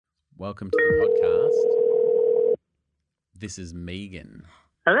Welcome to the podcast. This is Megan.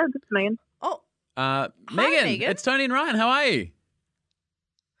 Hello, this is Megan. Oh, Megan, Megan. it's Tony and Ryan. How are you?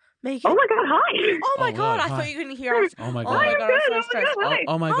 Megan. Oh my God, hi. Oh my Oh, God, wow, I hi. thought you couldn't hear us. Oh my Oh God. my I'm God, good. I'm so Oh my stressed. God, hi.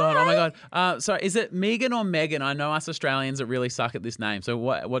 Oh my God. Oh my God. So is it Megan or Megan? I know us Australians that really suck at this name. So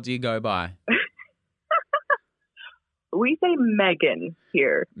what do you go by? We say Megan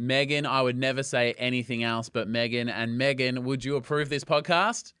here. Megan, I would never say anything else but Megan. And Megan, would you approve this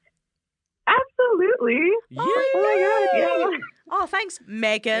podcast? Absolutely. Yeah. Oh my God, Oh, thanks,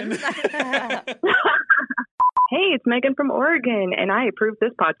 Megan. yeah. Hey, it's Megan from Oregon, and I approve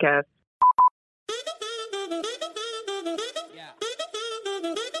this podcast.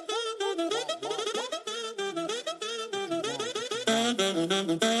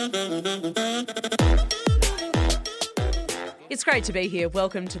 It's great to be here.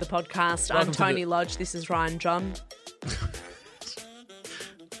 Welcome to the podcast. Welcome I'm to Tony the- Lodge. This is Ryan John.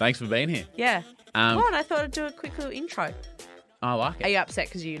 Thanks for being here. Yeah. Um, Come on, I thought I'd do a quick little intro. I like Are it. you upset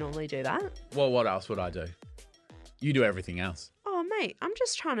because you normally do that? Well, what else would I do? You do everything else. Oh, mate, I'm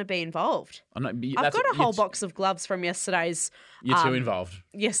just trying to be involved. I'm not, I've got a whole box of gloves from yesterday's You're too involved.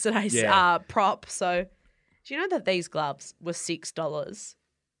 Yeah. prop. So, do you know that these gloves were $6?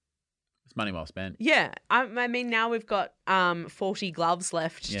 It's money well spent. Yeah, I mean now we've got 40 gloves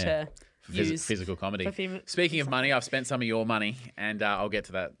left to use Physical comedy. for fem- Speaking of money, I've spent some of your money, and I'll get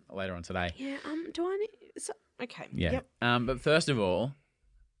to that later on today. Yeah. Do I need? Okay. Yeah. Yep. But first of all,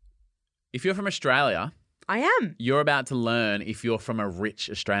 if you're from Australia, I am. you're about to learn if you're from a rich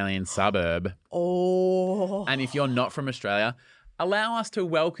Australian suburb, Oh. and if you're not from Australia, allow us to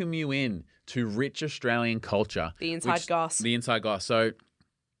welcome you in to rich Australian culture. The inside goss. The inside goss. So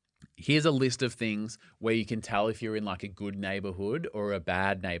here's a list of things where you can tell if you're in like a good neighborhood or a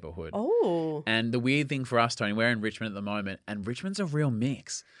bad neighborhood. Oh. And the weird thing for us, Tony, we're in Richmond at the moment, and Richmond's a real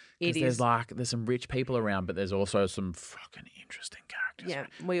mix. It There's is. there's some rich people around, but there's also some fucking interesting characters.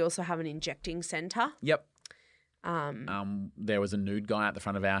 Yeah. We also have an injecting centre. Yep. Um. There was a nude guy at the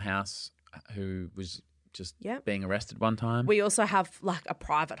front of our house who was just Yep. being arrested one time. We also have like a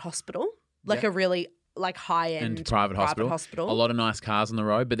private hospital, like Yeah. a really like high end and private hospital. A lot of nice cars on the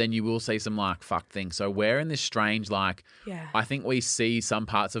road, but then you will see some like fucked things. So we're in this strange like. Yeah. I think we see some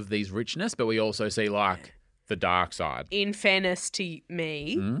parts of these richness, but we also see like the dark side. In fairness to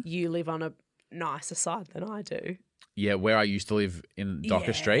me, Hmm? you live on a nicer side than I do. Yeah, where I used to live in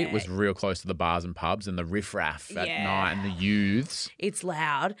Docker Street was Yeah. real close to the bars and pubs and the riffraff at Yeah. night and the youths. It's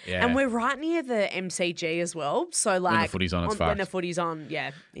loud. Yeah. And we're right near the MCG as well. So like footy's on, it's when fucked. the footy's on,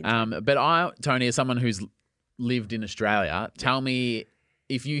 yeah. But I, Tony, as someone who's lived in Australia, tell me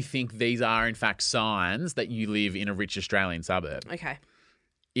if you think these are in fact signs that you live in a rich Australian suburb. Okay.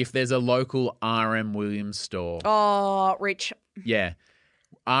 If there's a local RM Williams store, Oh, Rich. yeah,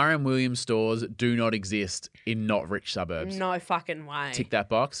 RM Williams stores do not exist in not rich suburbs. No fucking way. Tick that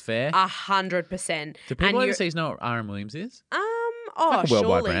box, fair. 100%. Do people And you're- overseas know what RM Williams is? Oh, like a worldwide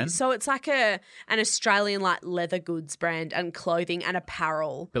surely. brand. So it's like an Australian like leather goods brand and clothing and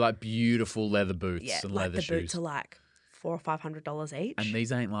apparel. But like beautiful leather boots Yeah, and like leather the shoes. boots are like $400 or $500 each. And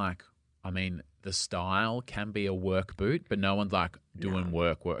these ain't like, I mean, the style can be a work boot, but no one's like doing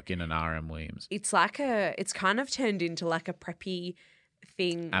work in an RM Williams. It's like it's kind of turned into like a preppy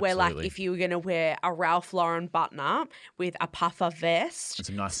thing where like Absolutely. if you were going to wear a Ralph Lauren button up with a puffer vest, And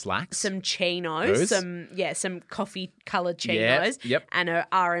some nice slacks. some chinos, Those? some coffee coloured Yeah, chinos, yep. and a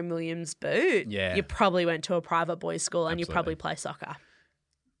RM Williams boot. Yeah. You probably went to a private boys' school and you Absolutely. probably play soccer.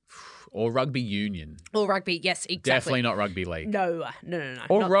 Or rugby union. Or rugby, yes, exactly. Definitely not rugby league. No.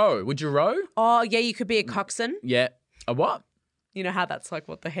 Or Not- row. Would you row? Oh, yeah, you could be a coxswain. Yeah. A what? You know how that's like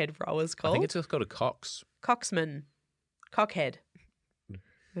what the head rower's I called? think it's just called a cox. Coxman. Cockhead.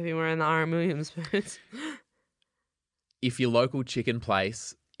 If you're wearing the RM Williams boots. If your local chicken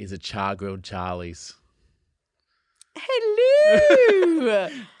place is a char grilled Charlie's. Hello.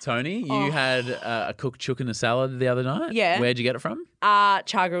 Tony, you had a cooked chook in a salad the other night. Yeah. Where'd you get it from?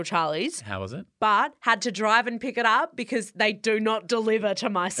 Char Grill Charlie's, How was it? but had to drive and pick it up because they do not deliver to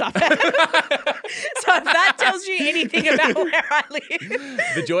my suburb. So if that tells you anything about where I live.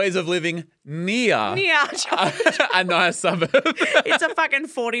 The joys of living near Yeah, a nice suburb. it's a fucking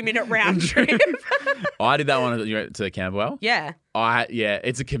 40-minute round trip. I did that one to Camberwell. Yeah.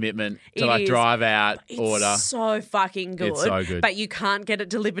 It's a commitment to It like is. drive out, It's order. so fucking good. It's so good. But you can't get it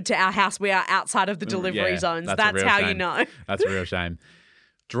delivered to our house. We are outside of the delivery Yeah, zones. that's a That's real how you shame. know. That's a real shame.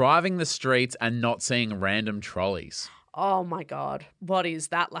 Driving the streets and not seeing random trolleys. Oh my God. What is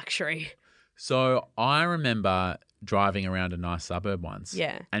that luxury? So I remember driving around a nice suburb once.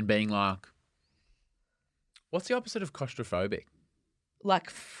 Yeah. And being like, what's the opposite of claustrophobic? like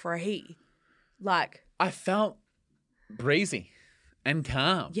free. Like, I felt breezy and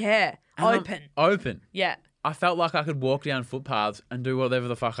calm. yeah, And open. Open. Yeah. I felt like I could walk down footpaths and do whatever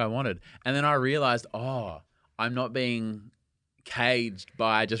the fuck I wanted. And then I realized, I'm not being caged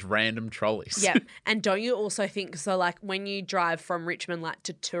by just random trolleys. Yeah. And don't you also think, so like when you drive from Richmond like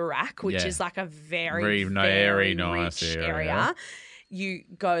to Toorak, which is like a very nice rich area, you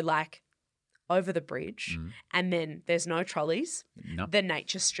go like over the bridge and then there's no trolleys. No. The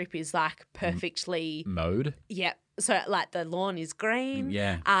nature strip is like perfectly Mode. Yeah. So like the lawn is green.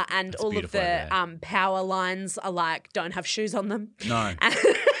 Yeah. And That's all of beautiful the power lines are like don't have shoes on them. No.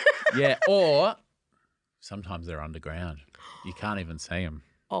 Yeah. Or sometimes they're underground. You can't even see them.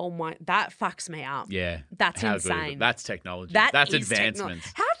 Oh my, that fucks me up. Yeah. That's How good is it? insane. That's technology. That That's is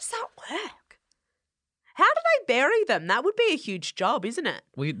advancements. How does that work? How do they bury them? That would be a huge job, isn't it?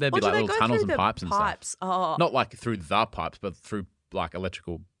 There'd Or be do like they little go tunnels through and the pipes and pipes? stuff. Oh. Not like through the pipes, but through like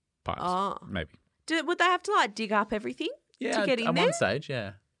electrical pipes. Oh. Maybe. Would they have to like dig up everything to get in at there? one stage,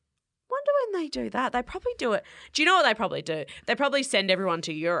 yeah. Wonder when they do that. They probably do it. Do you know what they probably do? They probably send everyone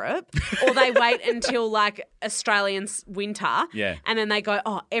to Europe or they wait until like Australian's winter and then they go,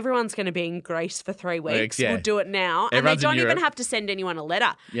 everyone's going to be in Greece for 3 weeks. Yeah. We'll do it now. Everyone's and they in don't even Europe. have to send anyone a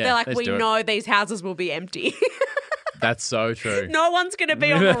letter. Yeah, They're like, let's we do it." know these houses will be empty. That's so true. No one's going to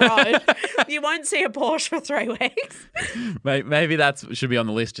be on the road. You won't see a Porsche for 3 weeks. Maybe that should be on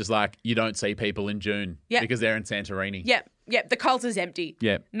the list, just like you don't see people in June because they're in Santorini. Yep. The Coles is empty.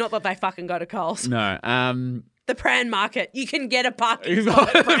 Yep. Not that they fucking go to Coles. No. The Pran Market. You can get a parking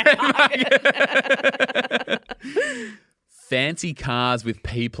spot at Pran Market. Fancy cars with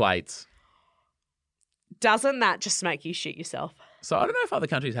P plates. Doesn't that just make you shit yourself? So I don't know if other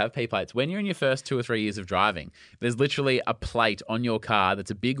countries have P plates. When you're in your first 2 or 3 years of driving, there's literally a plate on your car that's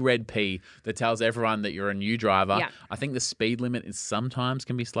a big red P that tells everyone that you're a new driver. Yeah. I think the speed limit is sometimes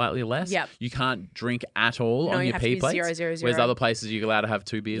can be slightly less. Yep. You can't drink at all on you your have to P be plates. 000. Whereas other places you're allowed to have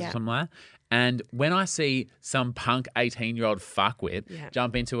 2 beers Yeah. or something like that. And when I see some punk 18-year-old fuckwit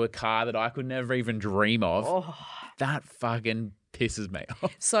jump into a car that I could never even dream of, that fucking pisses me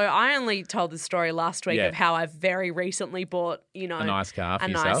off. So I only told the story last week of how I very recently bought, a nice car for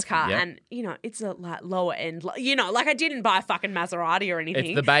nice yourself. car. Yep. And, it's a like lower end, like I didn't buy a fucking Maserati or anything.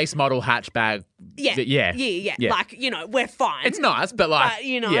 It's the base model hatchback. Yeah. Like, we're fine. It's nice, but like,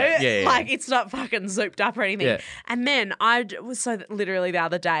 like it's not fucking souped up or anything. Yeah. And then literally the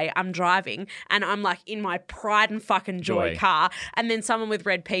other day I'm driving and I'm like in my pride and fucking joy car, and then someone with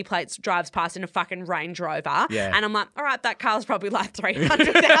red P plates drives past in a fucking Range Rover, and I'm like, all right, that car's probably like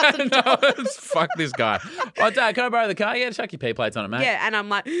 $300,000. Fuck this guy. Oh, Dad, can I borrow the car? Yeah, chuck your P plates on it, mate. Yeah, and I'm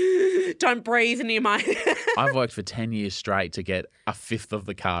like, don't breathe near my. I've worked for 10 years straight to get a fifth of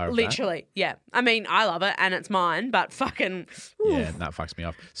the car. Of Literally, yeah. I mean, I love it and it's mine, but fucking. That. Yeah, that fucks me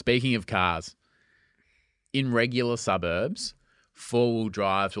off. Speaking of cars, in regular suburbs, 4-wheel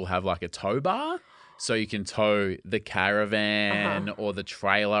drives will have like a tow bar, so you can tow the caravan or the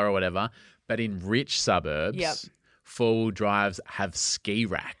trailer or whatever. But in rich suburbs, 4-wheel drives have ski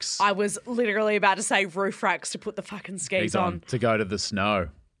racks. I was literally about to say roof racks to put the fucking skis on. To go to the snow.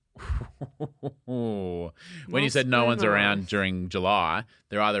 When you said no one's around during July,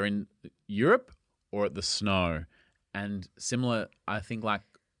 they're either in Europe or at the snow. And similar, I think, like,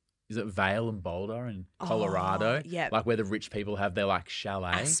 is it Vail and Boulder in Colorado? Yeah. Like where the rich people have their like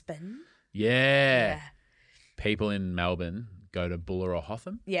chalet. Aspen. Yeah. People in Melbourne go to Buller or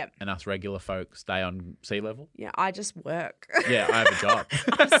Hotham. Yeah. And us regular folk stay on sea level. Yeah, I just work. Yeah, I have a job.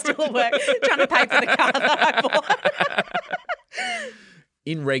 I'm still at work trying to pay for the car that I bought.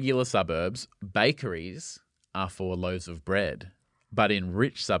 In regular suburbs, bakeries are for loaves of bread. But in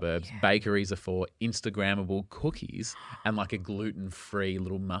rich suburbs, bakeries are for Instagrammable cookies and like a gluten-free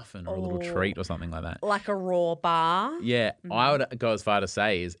little muffin or a little treat or something like that. Like a raw bar. Yeah, I would go as far to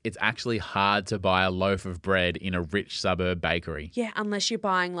say is it's actually hard to buy a loaf of bread in a rich suburb bakery. Yeah, unless you're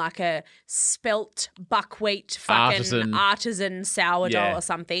buying like a spelt buckwheat fucking artisan sourdough or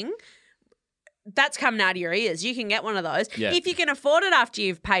something. That's coming out of your ears. You can get one of those. Yeah. If you can afford it after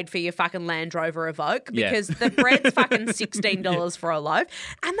you've paid for your fucking Land Rover Evoque, because the bread's fucking $16 for a loaf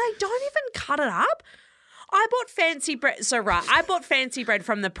and they don't even cut it up. I bought fancy bread. I bought fancy bread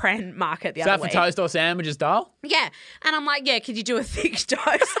from the Pran Market the other week. Is that for toast or sandwiches, doll? Yeah. And I'm like, could you do a thick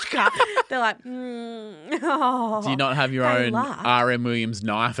toast cut? They're like, Do you not have your own R.M. Williams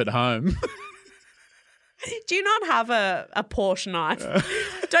knife at home? Do you not have a Porsche knife?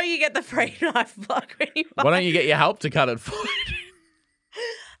 Don't you get the free knife block when you buy? Why don't you get your help to cut it for you?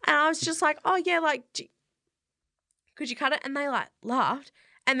 And I was just like, oh, yeah, like, could you cut it? And they, like, laughed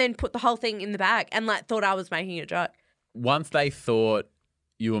and then put the whole thing in the bag and, like, thought I was making a joke. once they thought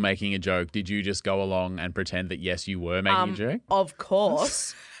you were making a joke, did you just go along and pretend that, yes, you were making a joke? Of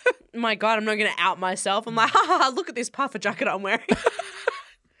course. My God, I'm not going to out myself. I'm like, ha ha ha, look at this puffer jacket I'm wearing.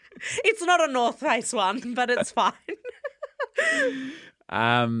 It's not a North Face one, but it's fine.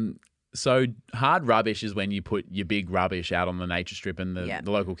 So hard rubbish is when you put your big rubbish out on the nature strip and the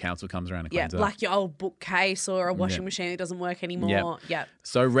local council comes around and cleans it up. Like your old bookcase or a washing machine that doesn't work anymore. Yeah.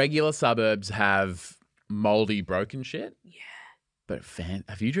 So regular suburbs have mouldy, broken shit. Yeah. But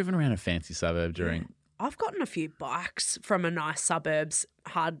have you driven around a fancy suburb during... I've gotten a few bikes from a nice suburbs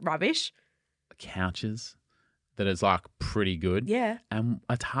hard rubbish. Couches that is like pretty good. Yeah. And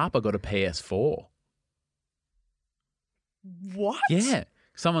a Tarpa got a PS4. What? Yeah.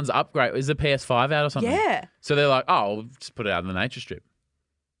 Someone's upgrade. Is the PS5 out or something? Yeah. So they're like, oh, we'll just put it out on the nature strip.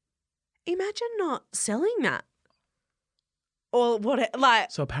 Imagine not selling that. Or what, like...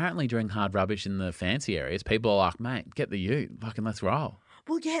 So apparently during hard rubbish in the fancy areas, people are like, mate, get the ute. Fucking let's roll.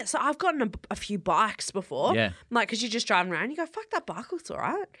 Well, yeah, so I've gotten a few bikes before. Yeah. Like, because you're just driving around, you go, fuck, that bike looks all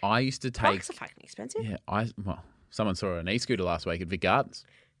right. I used to take... Bikes are fucking expensive. Yeah, someone saw an e-scooter last week at Vic Gardens.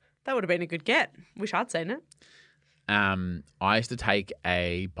 That would have been a good get. Wish I'd seen it. I used to take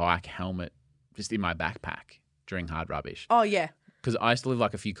a bike helmet just in my backpack during hard rubbish. Oh, yeah. Because I used to live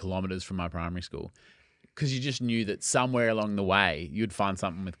like a few kilometres from my primary school. Because you just knew that somewhere along the way you'd find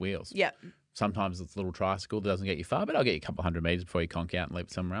something with wheels. Yeah. Sometimes it's a little tricycle that doesn't get you far, but I'll get you a couple hundred metres before you conk out and leave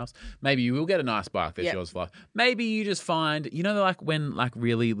it somewhere else. Maybe you will get a nice bike that's yours for life. Maybe you just find, you know, like when like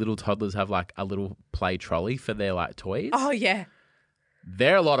really little toddlers have like a little play trolley for their like toys? Oh, yeah.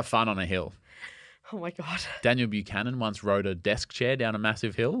 They're a lot of fun on a hill. Oh, my God. Daniel Buchanan once rode a desk chair down a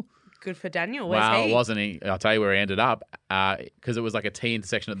massive hill. Good for Daniel. Where's he? Wasn't he? I'll tell you where he ended up because it was like a T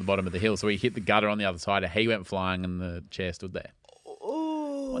intersection at the bottom of the hill. So he hit the gutter on the other side and he went flying and the chair stood there.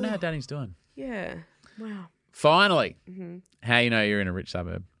 Oh. I wonder how Danny's doing. Yeah. Wow. Finally, how you know you're in a rich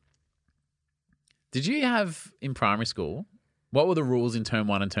suburb. Did you have in primary school, what were the rules in term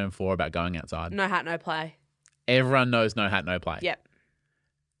 1 and term 4 about going outside? No hat, no play. Everyone knows no hat, no play. Yep.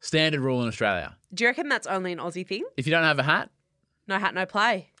 Standard rule in Australia. Do you reckon that's only an Aussie thing? If you don't have a hat, no hat, no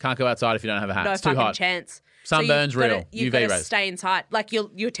play. Can't go outside if you don't have a hat. No it's too fucking hot. chance. Sunburn's real. You've UV got to rays. stay inside. Like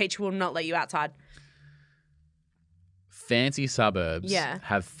your teacher will not let you outside. Fancy suburbs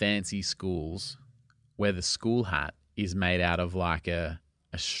have fancy schools where the school hat is made out of like a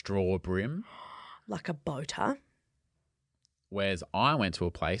straw brim. Like a boater. Whereas I went to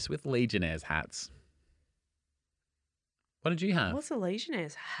a place with Legionnaires hats. What did you have? What's a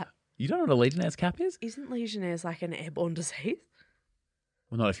Legionnaire's hat? You don't know what a Legionnaire's cap is? Isn't Legionnaire's like an airborne disease?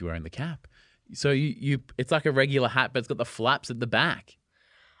 Well, not if you're wearing the cap. So you it's like a regular hat, but it's got the flaps at the back.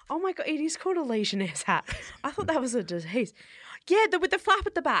 Oh my God, it is called a Legionnaire's hat. I thought that was a disease. Yeah, with the flap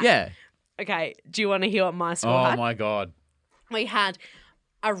at the back. Yeah. Okay, do you want to hear what my school had? Oh my God. We had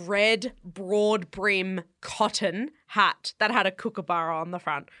a red broad brim cotton hat that had a kookaburra on the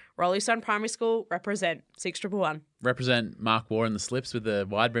front. Rollystone Primary School, represent 6111. Represent Mark Waugh in the slips with the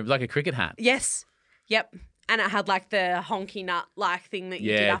wide brim. It's like a cricket hat. Yes. Yep. And it had like the honky nut like thing that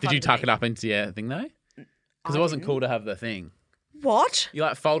you did up Did you tuck it underneath. up into your thing though? Because it wasn't cool to have the thing. What? You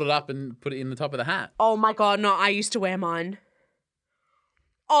like fold it up and put it in the top of the hat. Oh my God, no, I used to wear mine.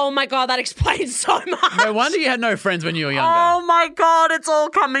 Oh my God, that explains so much. No wonder you had no friends when you were younger. Oh my God, it's all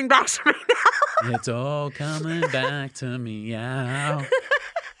coming back to me now. It's all coming back to me now.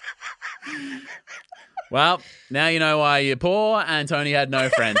 Well, now you know why you're poor and Tony had no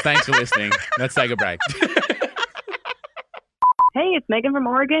friends. Thanks for listening. Let's take a break. Hey, it's Megan from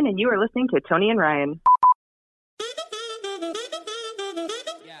Oregon, and you are listening to Tony and Ryan.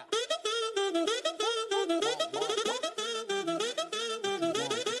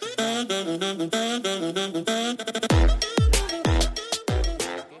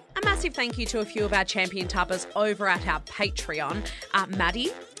 A massive thank you to a few of our champion tuppers over at our Patreon.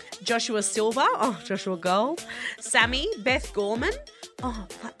 Maddie, Joshua Silver, Joshua Gold, Sammy, Beth Gorman. Oh,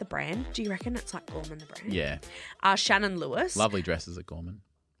 like the brand. Do you reckon it's like Gorman the brand? Yeah. Shannon Lewis. Lovely dresses at Gorman.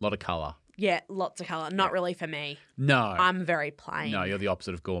 A lot of colour. Yeah, lots of colour. Not really for me. No. I'm very plain. No, you're the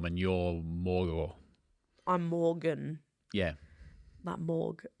opposite of Gorman. You're Morgor. I'm Morgan. Yeah. Like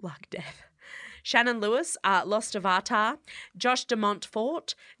morgue, like death. Shannon Lewis, Lost Avatar, Josh de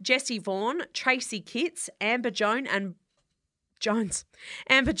Montfort, Jesse Vaughan, Tracy Kitts, Amber Jones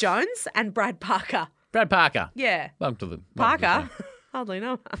and Brad Parker. Brad Parker. Yeah. Welcome to the Parker? Hardly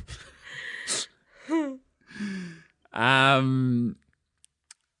know.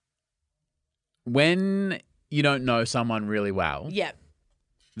 When you don't know someone really well, Yeah.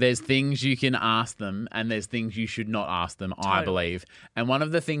 there's things you can ask them and there's things you should not ask them, I Totally. believe. And one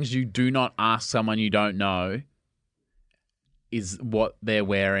of the things you do not ask someone you don't know is what they're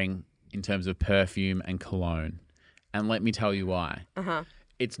wearing in terms of perfume and cologne. And let me tell you why.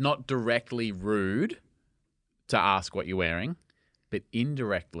 It's not directly rude to ask what you're wearing, but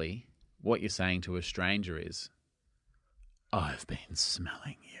indirectly what you're saying to a stranger is, I've been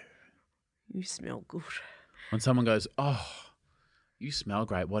smelling you. You smell good. When someone goes, oh, you smell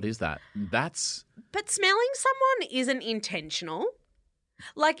great. What is that? But smelling someone isn't intentional.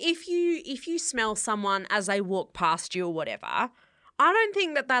 Like if you smell someone as they walk past you or whatever, I don't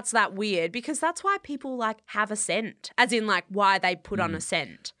think that that's that weird because that's why people like have a scent, as in like why they put on a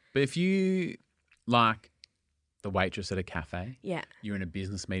scent. But if you like the waitress at a cafe, yeah, you're in a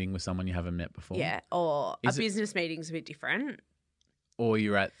business meeting with someone you haven't met before. Yeah, or business meeting's a bit different. Or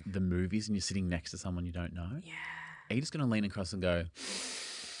you're at the movies and you're sitting next to someone you don't know. Yeah. Are you just going to lean across and go,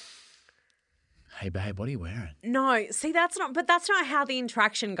 hey, babe, what are you wearing? No, see, that's not how the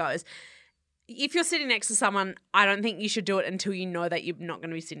interaction goes. If you're sitting next to someone, I don't think you should do it until you know that you're not going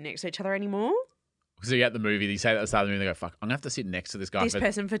to be sitting next to each other anymore. So you're at the movie, you say that at the start of the movie, they go, fuck, I'm going to have to sit next to this guy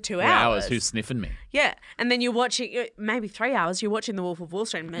person for 2 hours. Who's sniffing me. Yeah. And then you're watching, maybe 3 hours, you're watching The Wolf of Wall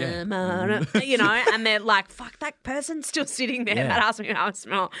Street, you know, and they're like, fuck, that person's still sitting there that asked me how I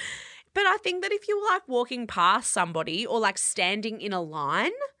smell. But I think that if you're like walking past somebody or like standing in a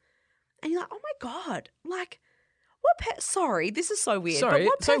line and you're like, oh my God, like, sorry, this is so weird. Sorry,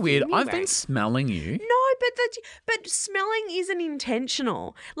 but so weird. I've been smelling you. No, but smelling isn't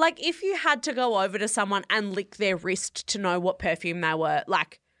intentional. Like if you had to go over to someone and lick their wrist to know what perfume they were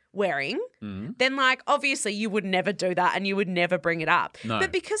like wearing, then like obviously you would never do that and you would never bring it up. No.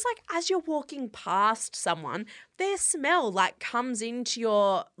 But because like as you're walking past someone, their smell like comes into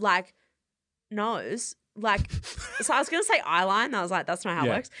your like nose. Like, so I was going to say eyeline. And I was like, that's not how it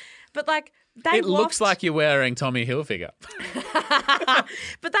works. But like, it looks like you're wearing Tommy Hilfiger.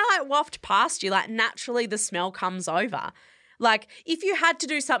 But they like waft past you. Like naturally the smell comes over. Like if you had to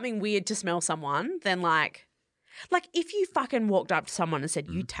do something weird to smell someone, then like if you fucking walked up to someone and said,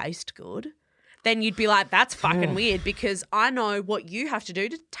 you taste good, then you'd be like, that's fucking weird because I know what you have to do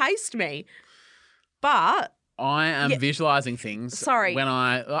to taste me. But I am visualizing things. Sorry. When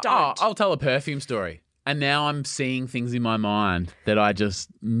I'll tell a perfume story. And now I'm seeing things in my mind that I just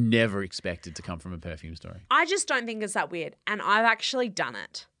never expected to come from a perfume story. I just don't think it's that weird. And I've actually done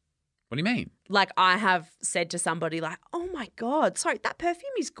it. What do you mean? Like I have said to somebody like, oh my God, sorry, that perfume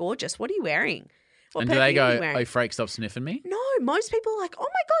is gorgeous. What are you wearing? What and do they go, oh, freak, stop sniffing me? No, most people are like, oh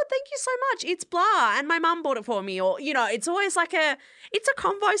my God, thank you so much. It's blah. And my mum bought it for me. Or, you know, it's always like it's a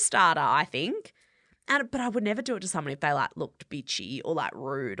convo starter, I think. But I would never do it to someone if they like looked bitchy or like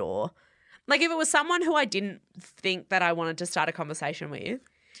rude or... Like if it was someone who I didn't think that I wanted to start a conversation with,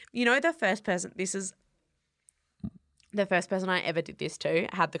 you know, the first person I ever did this to,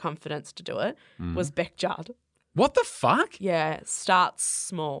 had the confidence to do it, was Beck Judd. What the fuck? Yeah, starts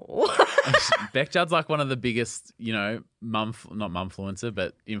small. Beck Judd's like one of the biggest, you know, not mumfluencer,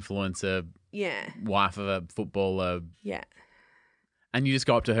 but influencer. Yeah. Wife of a footballer. Yeah. And you just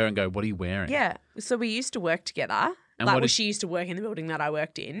go up to her and go, what are you wearing? Yeah. So we used to work together. And she used to work in the building that I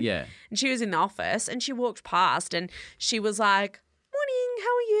worked in. Yeah. And she was in the office and she walked past and she was like, morning,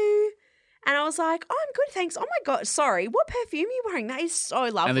 how are you? And I was like, oh, I'm good, thanks. Oh, my God, sorry. What perfume are you wearing? That is so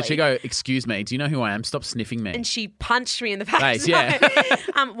lovely. And then she go, excuse me, do you know who I am? Stop sniffing me. And she punched me in the face. Yeah.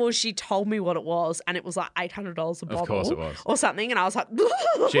 Well, she told me what it was and it was like $800 a bottle. Of course it was. Or something. And I was like,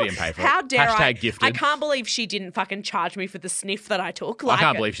 she didn't pay for it. How dare I? Gifted. I can't believe she didn't fucking charge me for the sniff that I took. Like, I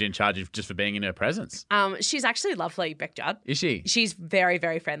can't believe she didn't charge you just for being in her presence. She's actually lovely, Beck Judd. Is she? She's very,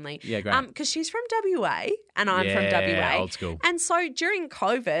 very friendly. Yeah, great. Because she's from WA and I'm from WA. Old school. And so during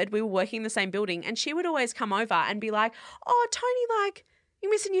COVID, we were working in the same building and she would always come over and be like, oh, Tony, like, you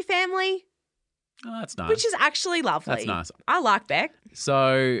missing your family? Oh, that's nice. Which is actually lovely. That's nice. I like Beck.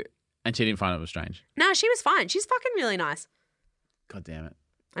 So, and she didn't find it was strange? No, she was fine. She's fucking really nice. God damn it.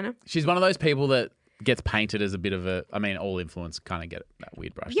 I know. She's one of those people that gets painted as a bit of a, I mean, all influence kind of get that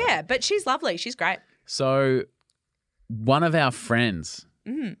weird brush. Yeah, but she's lovely. She's great. So, one of our friends,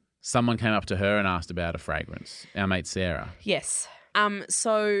 someone came up to her and asked about a fragrance, our mate Sarah. Yes.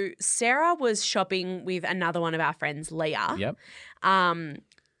 So Sarah was shopping with another one of our friends, Leah. Yep.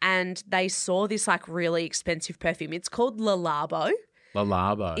 And they saw this like really expensive perfume. It's called Le Labo. Le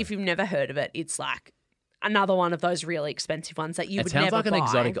Labo. If you've never heard of it, it's like another one of those really expensive ones that you would never buy. It sounds like an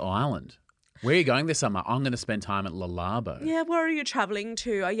exotic island. Where are you going this summer? I'm going to spend time at Le Labo. Yeah, where are you travelling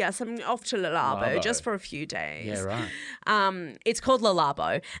to? Oh, yes, I'm off to Le Labo just for a few days. Yeah, right. It's called Le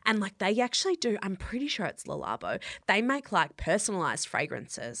Labo. And like they actually do, I'm pretty sure it's Le Labo. They make like personalised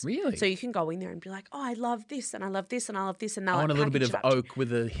fragrances. Really? So you can go in there and be like, oh, I love this and I love this and I love this. And they'll I want a little bit package of it up oak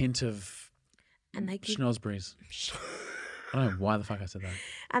with a hint of and they give schnozberries. I don't know why the fuck I said that.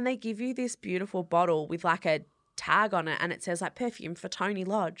 And they give you this beautiful bottle with like a tag on it and it says like perfume for Tony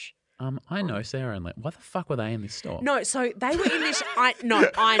Lodge. I know Sarah and Len. Why the fuck were they in this store? No, so they were in this. I know,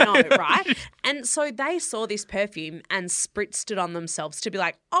 right? And so they saw this perfume and spritzed it on themselves to be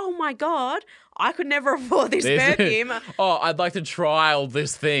like, oh my God, I could never afford this perfume. I'd like to trial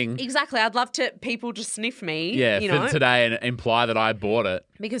this thing. Exactly. I'd love people to sniff me. Yeah, for today and imply that I bought it.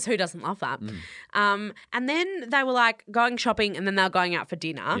 Because who doesn't love that? And then they were like going shopping and then they were going out for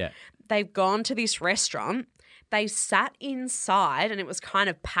dinner. Yeah. They've gone to this restaurant. They sat inside and it was kind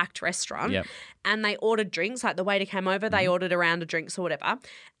of packed restaurant and they ordered drinks. Like the waiter came over, they ordered a round of drinks or whatever.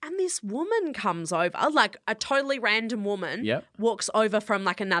 And this woman comes over, like a totally random woman, walks over from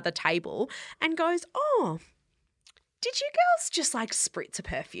like another table and goes, oh, did you girls just like spritz a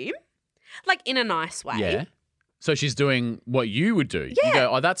perfume? Like in a nice way. Yeah. So she's doing what you would do. Yeah. You go,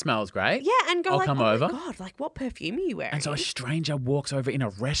 oh, that smells great. Yeah, and go I'll like, come oh over. my God, like what perfume are you wearing? And so a stranger walks over in a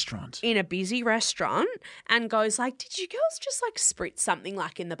restaurant. In a busy restaurant and goes like, did you girls just like spritz something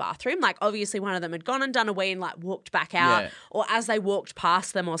like in the bathroom? Like obviously one of them had gone and done a wee and like walked back out or as they walked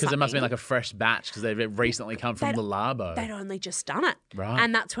past them or something. Because it must have been like a fresh batch because they've recently come from the Labo. They'd only just done it. Right.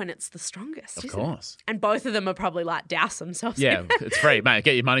 And that's when it's the strongest, Of isn't course. It? And both of them are probably like douse themselves. Yeah, it's free, mate.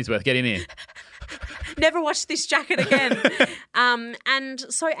 Get your money's worth. Get in here. Never watch this jacket again. And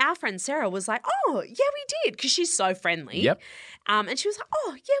so our friend Sarah was like, oh, yeah, we did, because she's so friendly. Yep. And she was like,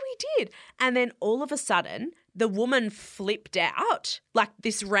 oh, yeah, we did. And then all of a sudden, the woman flipped out, like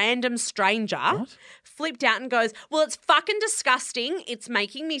this random stranger flipped out and goes, well, it's fucking disgusting. It's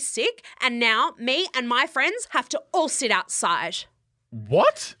making me sick. And now me and my friends have to all sit outside.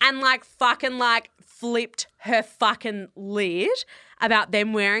 What? And like fucking like flipped her fucking lid about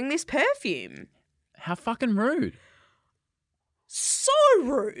them wearing this perfume. How fucking rude. So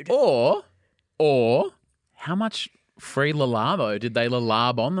rude. Or how much free lalabo did they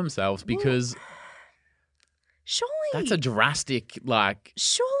lalab on themselves? Because surely that's a drastic, like...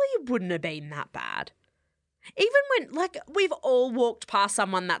 Surely it wouldn't have been that bad. Even when, like, we've all walked past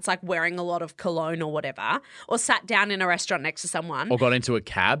someone that's, like, wearing a lot of cologne or whatever, or sat down in a restaurant next to someone. Or got into a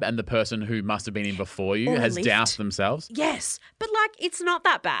cab and the person who must have been in before you has doused themselves. Yes, but, like, it's not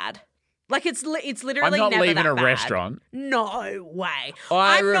that bad. Like, it's literally I'm not never leaving that a bad. restaurant. No way.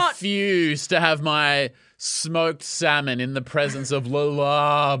 I refuse to have my smoked salmon in the presence of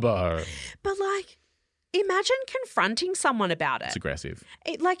lalabo. But, like, imagine confronting someone about it. It's aggressive.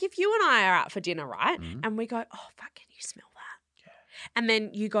 Like, if you and I are out for dinner, right, and we go, oh, fuck, can you smell that? Yeah. And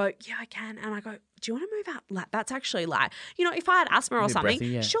then you go, yeah, I can. And I go, do you want to move out? Like, that's actually like, you know, if I had asthma or something,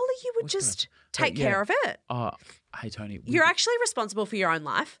 surely you would just take care of it. Oh, hey, Tony. You're actually responsible for your own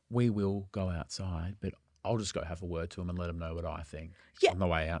life. We will go outside, but I'll just go have a word to him and let him know what I think on the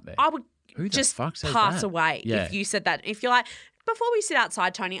way out there. I would Who just the fuck says pass that? away if you said that. If you're like, before we sit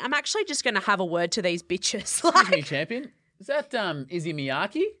outside, Tony, I'm actually just going to have a word to these bitches. Excuse me, champion. Is that Izzy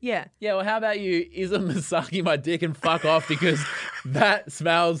Miyake? Yeah. Yeah, well, how about you Izzy Misaki my dick and fuck off because that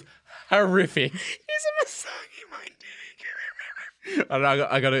smells horrific. Izzy Misaki my dick. I don't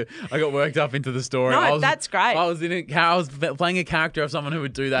know, I got worked up into the story. No, that's great. I was playing a character of someone who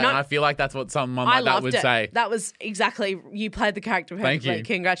would do that, and I feel like that's what someone like that would say. That was exactly, you played the character perfectly. Thank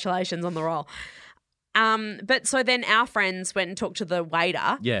you. Congratulations on the role. But so then our friends went and talked to the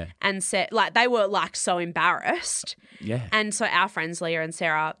waiter. Yeah. And said, like, they were like so embarrassed. Yeah. And so our friends, Leah and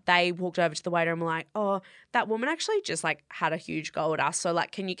Sarah, they walked over to the waiter and were like, oh, that woman actually just like had a huge go at us. So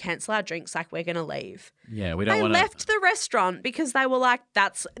like, can you cancel our drinks? Like, we're going to leave. Yeah, we don't want to. They left the restaurant because they were like,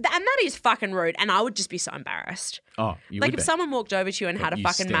 and that is fucking rude. And I would just be so embarrassed. Oh, you like would if be. someone walked over to you and had a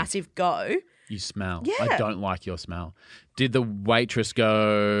fucking stink. massive go. You smell. Yeah. I don't like your smell. Did the waitress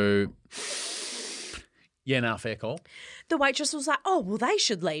go... Yeah, no, fair call. The waitress was like, oh, well, they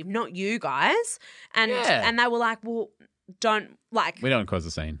should leave, not you guys. And they were like, well, don't, like... We don't cause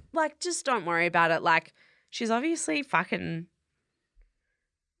a scene. Like, just don't worry about it. Like, she's obviously fucking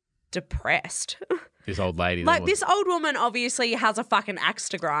depressed. This old lady. Like, this old woman obviously has a fucking axe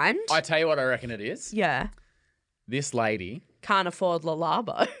to grind. I tell you what I reckon it is. Yeah. This lady... Can't afford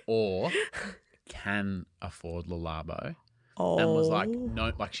Lalabo. Or can afford Lalabo. Oh. And was like,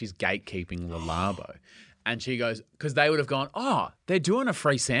 no, like she's gatekeeping Lalabo. And she goes, because they would have gone, oh, they're doing a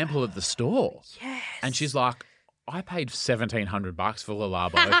free sample at the store. Yes. And she's like, I paid $1,700 for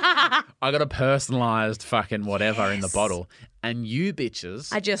Lalabo. I got a personalised fucking whatever in the bottle. And you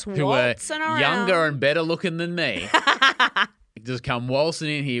bitches, I just who are waltzing around. younger and better looking than me, just come waltzing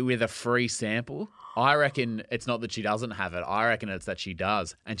in here with a free sample. I reckon it's not that she doesn't have it. I reckon it's that she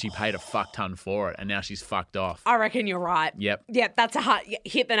does, and she paid a fuck ton for it, and now she's fucked off. I reckon you're right. Yep. Yep, that's a hard,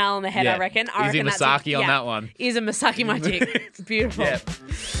 hit the nail on the head, I reckon. Easy Masaki on that one. Easy Masaki my dick. It's beautiful. Yep.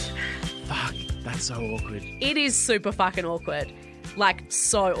 Fuck, that's so awkward. It is super fucking awkward. Like,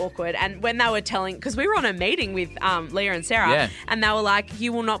 so awkward. And when they were telling, because we were on a meeting with Leah and Sarah, and they were like,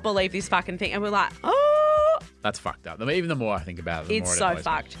 you will not believe this fucking thing. And we're like, oh. That's fucked up. I mean, even the more I think about it, the more it's so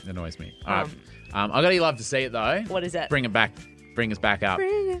fucked. It annoys me. All right. I got you love to see it, though. What is it? Bring us back up.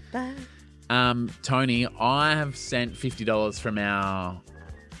 Bring it back. Tony, I have sent $50 from our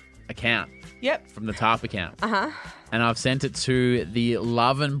account. Yep. From the TARP account. Uh-huh. And I've sent it to the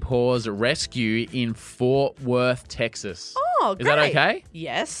Love and Paws Rescue in Fort Worth, Texas. Oh, great. Is that okay?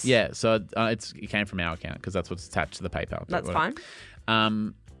 Yes. Yeah, so it came from our account because that's what's attached to the PayPal. That's fine.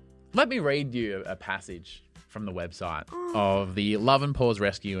 Let me read you a passage from the website of the Love and Paws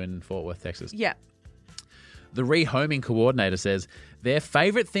Rescue in Fort Worth, Texas. Yeah. The rehoming coordinator says their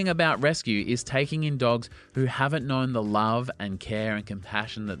favourite thing about rescue is taking in dogs who haven't known the love and care and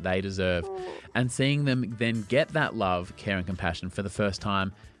compassion that they deserve. And seeing them then get that love, care and compassion for the first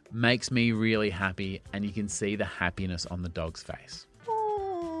time makes me really happy, and you can see the happiness on the dog's face.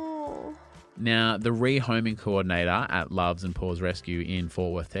 Oh. Now, the rehoming coordinator at Loves and Paws Rescue in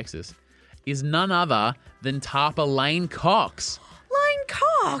Fort Worth, Texas is none other than Tarpa Lane Cox. Lane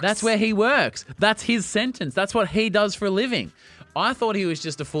Cox? That's where he works. That's his sentence. That's what he does for a living. I thought he was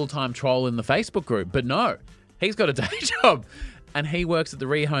just a full-time troll in the Facebook group, but no, he's got a day job. And he works at the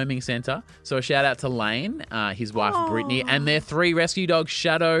rehoming centre. So a shout out to Lane, his wife Brittany, and their 3 rescue dogs,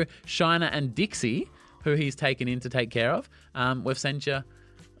 Shadow, Shiner, and Dixie, who he's taken in to take care of. We've sent you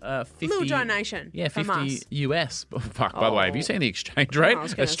 50... Little donation. Yeah, from 50 us. US. Fuck, by the way, have you seen the exchange rate?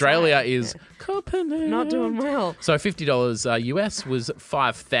 Australia is not doing well. So $50 US was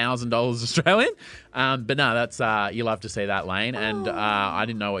 $5,000 Australian. But no, that's you love to see that, Lane. And I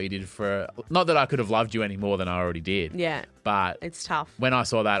didn't know what you did for... Not that I could have loved you any more than I already did. Yeah. But it's tough. When I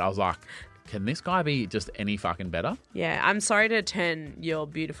saw that, I was like, can this guy be just any fucking better? Yeah, I'm sorry to turn your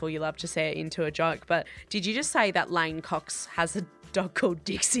beautiful, you love to say it into a joke, but did you just say that Lane Cox has a dog called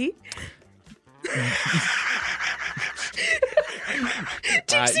Dixie?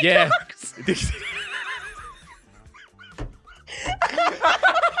 Dixie Cox. Dixie.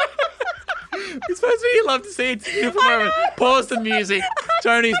 It's supposed to be you love to see it. Beautiful moment. Pause the music.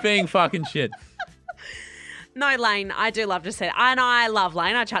 Tony's being fucking shit. No, Lane, I do love to see it. And I love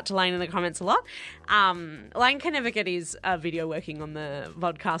Lane. I chat to Lane in the comments a lot. Lane can never get his video working on the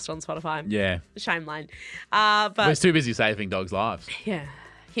vodcast on Spotify. Yeah. Shame, Lane. But he's too busy saving dogs' lives. Yeah.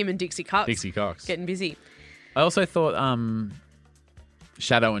 Him and Dixie Cox. Dixie Cox. Getting busy. I also thought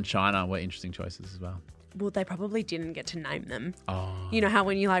Shadow and Shiner were interesting choices as well. Well, they probably didn't get to name them. Oh. You know how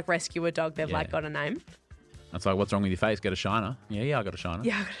when you rescue a dog, they've got a name? That's like, what's wrong with your face? Get a Shiner. Yeah, I got a Shiner.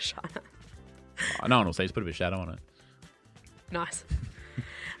 Yeah, I got a Shiner. No one will see. Just put a bit of shadow on it. Nice.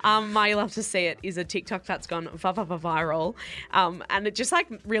 My love to see it is a TikTok that's gone viral. And it just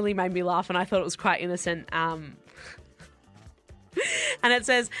really made me laugh, and I thought it was quite innocent. And it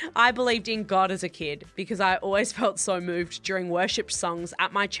says, I believed in God as a kid because I always felt so moved during worship songs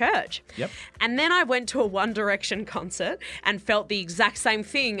at my church. Yep. And then I went to a One Direction concert and felt the exact same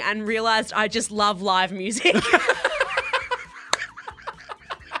thing and realised I just love live music.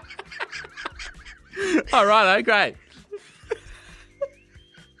 All right, great.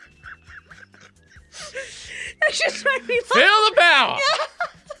 It just made me laugh. Feel the power. Yeah.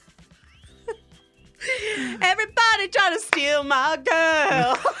 Everybody trying to steal my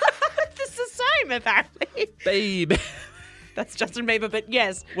girl. It's the same, apparently. Baby. That's Justin Bieber, but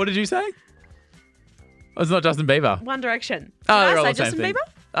yes. What did you say? Oh, it's not Justin Bieber. One Direction. Did they're all I the say same Justin thing.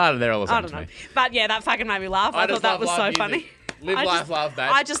 Bieber? Oh, they're all the same. I don't know. But yeah, that fucking made me laugh. I thought that was so funny. Live life, love, babe.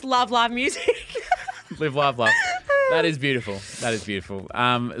 I just love live music. Live, love, love. That is beautiful. That is beautiful.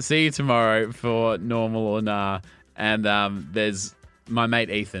 See you tomorrow for Normal or Nah. And there's my mate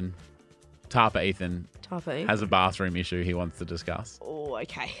Ethan, Tarpa Ethan, has a bathroom issue he wants to discuss. Oh,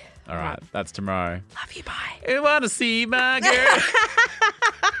 okay. All right. That's tomorrow. Love you, bye. I want to see my girl.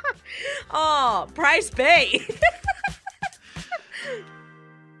 Oh, praise be.